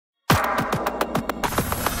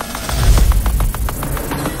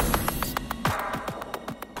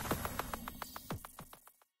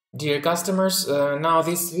Dear customers, now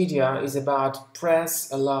this video is about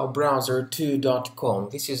pressalowbrowser2.com.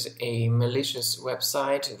 This is a malicious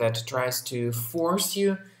website that tries to force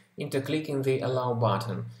you into clicking the allow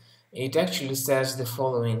button. It actually says the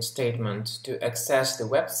following statement: to access the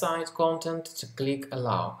website content, to click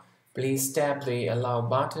allow. Please tap the allow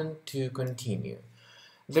button to continue.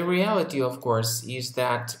 The reality, of course, is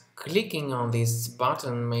that clicking on this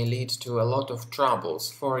button may lead to a lot of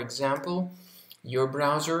troubles. For example, your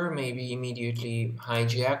browser may be immediately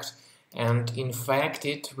hijacked and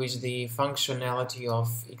infected with the functionality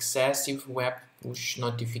of excessive web push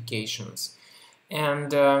notifications.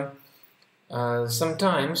 And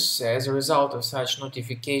sometimes, as a result of such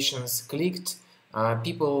notifications clicked,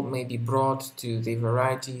 people may be brought to the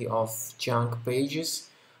variety of junk pages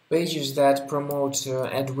that promote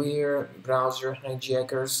adware, browser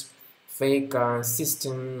hijackers, fake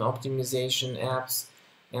system optimization apps,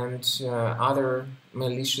 and other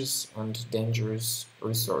malicious and dangerous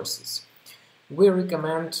resources. We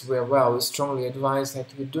recommend, we strongly advise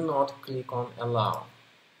that you do not click on allow.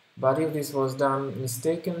 But if this was done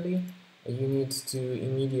mistakenly, you need to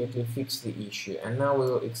immediately fix the issue. And now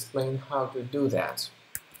we'll explain how to do that.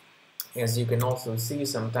 As you can also see,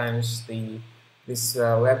 sometimes this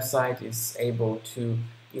website is able to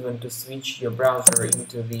even switch your browser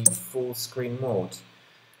into the full screen mode.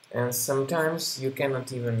 And sometimes you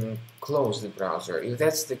cannot even close the browser. If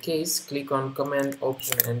that's the case, click on Command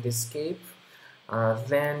Option and Escape.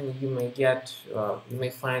 Then you may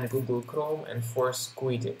find Google Chrome and force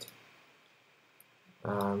quit it.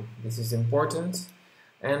 This is important.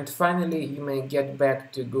 And finally, you may get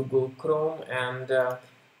back to Google Chrome and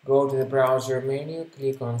go to the browser menu,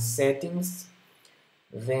 click on Settings.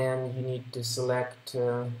 Then you need to select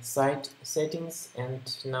Site Settings and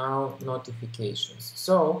now Notifications.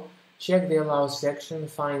 So check the Allow section,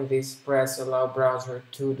 find this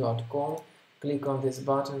pressalowbrowser2.com, click on this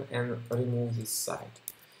button and remove this site.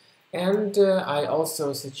 And I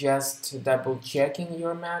also suggest double checking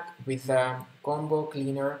your Mac with Combo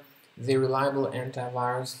Cleaner, the reliable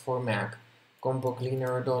antivirus for Mac.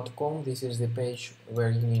 ComboCleaner.com, this is the page where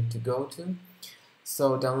you need to go to.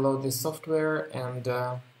 So download the software and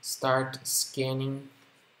start scanning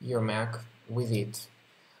your Mac with it.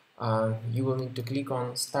 You will need to click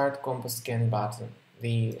on Start Combo Scan button.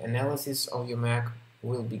 The analysis of your Mac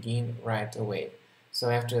will begin right away. So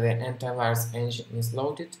after the antivirus engine is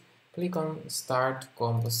loaded, click on Start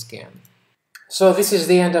Combo Scan. So this is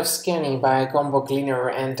the end of scanning by Combo Cleaner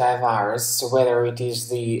Antivirus, whether it is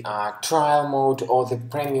the trial mode or the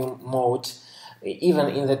premium mode. Even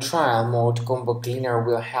in the trial mode, Combo Cleaner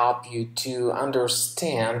will help you to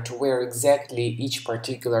understand where exactly each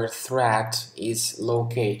particular thread is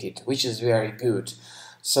located, which is very good.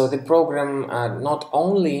 So the program not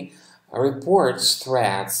only reports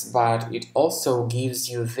threads, but it also gives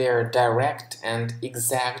you their direct and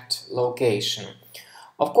exact location.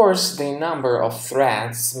 Of course, the number of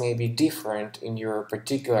threads may be different in your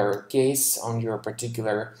particular case on your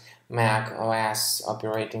particular Mac OS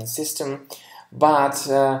operating system. But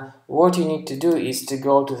what you need to do is to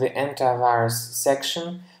go to the antivirus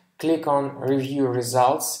section, click on Review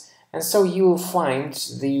Results, and so you will find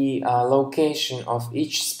the location of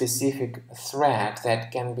each specific thread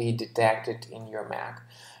that can be detected in your Mac.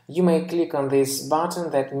 You may click on this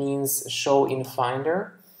button that means Show in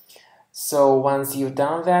Finder. So once you've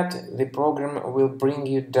done that, the program will bring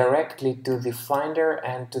you directly to the Finder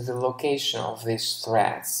and to the location of these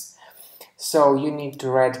threads. So you need to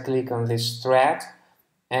right-click on this thread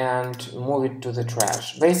and move it to the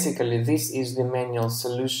trash. Basically, this is the manual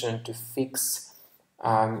solution to fix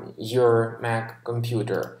your Mac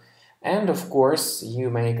computer. And of course, you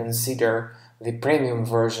may consider the premium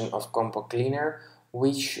version of Combo Cleaner,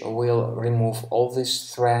 which will remove all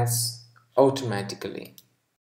these threads automatically.